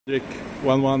Frédéric,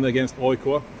 1-1 against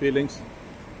AIK. Feelings?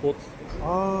 Thoughts?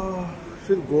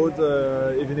 Feel good,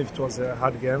 even if it was a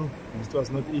hard game. It was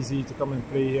not easy to come and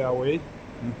play here away,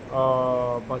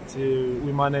 but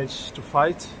we managed to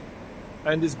fight,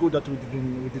 and it's good that we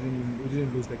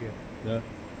didn't lose the game. Yeah,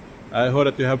 I heard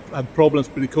that you have had problems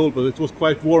with the cold, but it was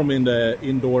quite warm in the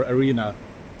indoor arena.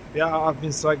 Yeah, I've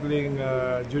been struggling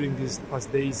during these past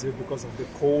days because of the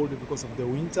cold, because of the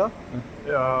winter.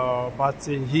 But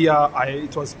here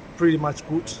it was pretty much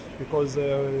good because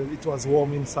it was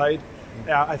warm inside.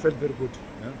 I felt very good.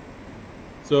 Yeah.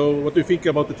 So what do you think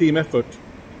about the team effort?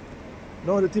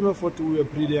 No, the team effort, we were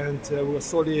brilliant. We were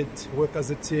solid, work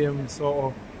as a team.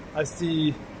 So I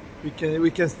see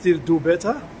we can still do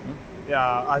better.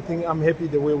 Yeah, I think I'm happy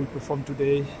the way we performed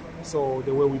today. So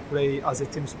the way we play as a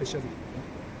team, especially.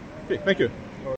 Okay, thank you.